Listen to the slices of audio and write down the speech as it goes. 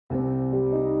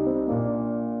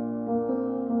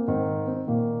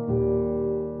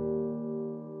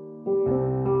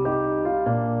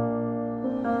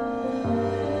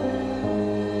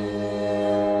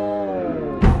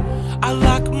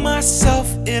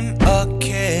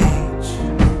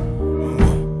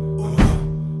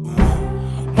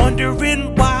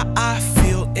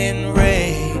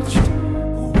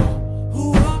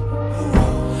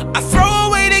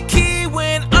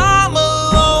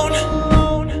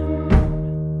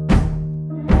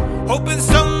hoping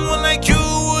someone like you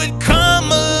would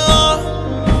come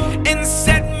along and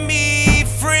set me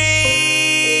free.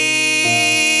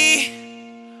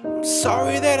 I'm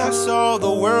sorry that I saw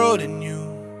the world in you.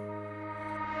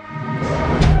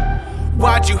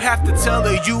 Why'd you have to tell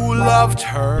her you loved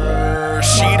her?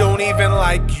 She don't even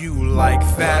like you like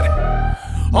that.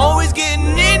 Always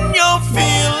getting in your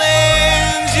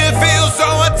feelings. You feel so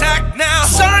attacked now.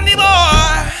 Sonny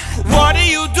boy, what are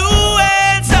you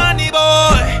doing, Sonny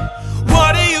boy?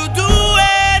 What are you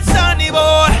doing, Sonny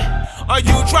boy? Are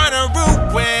you trying to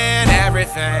ruin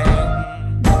everything?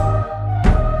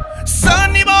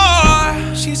 Sonny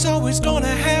boy, she's always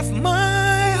gonna have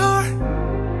my heart,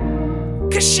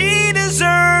 'cause she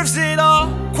deserves it all.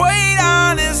 Quite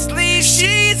honestly,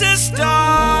 she's a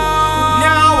star.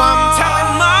 Now I'm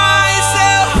telling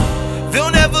myself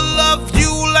they'll never love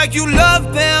you like you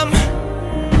love them.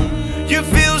 You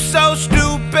feel so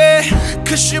stupid,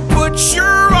 'cause you put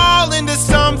your all into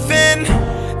something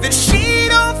that she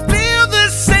don't feel the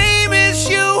same as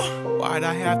you. Why'd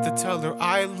I have to tell her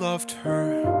I loved her?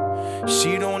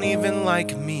 She don't even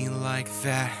like me like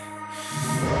that.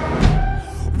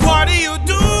 What are you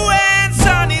doing,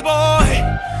 Sonny boy?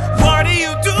 What are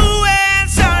you doing,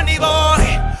 Sonny boy?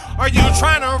 Are you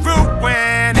trying to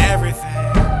ruin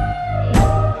everything?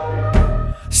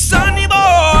 Sonny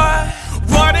boy,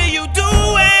 what are you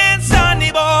doing,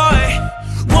 Sonny boy?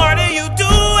 What are you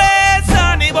doing,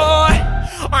 Sonny boy?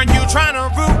 Are you trying to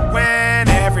ruin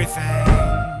everything?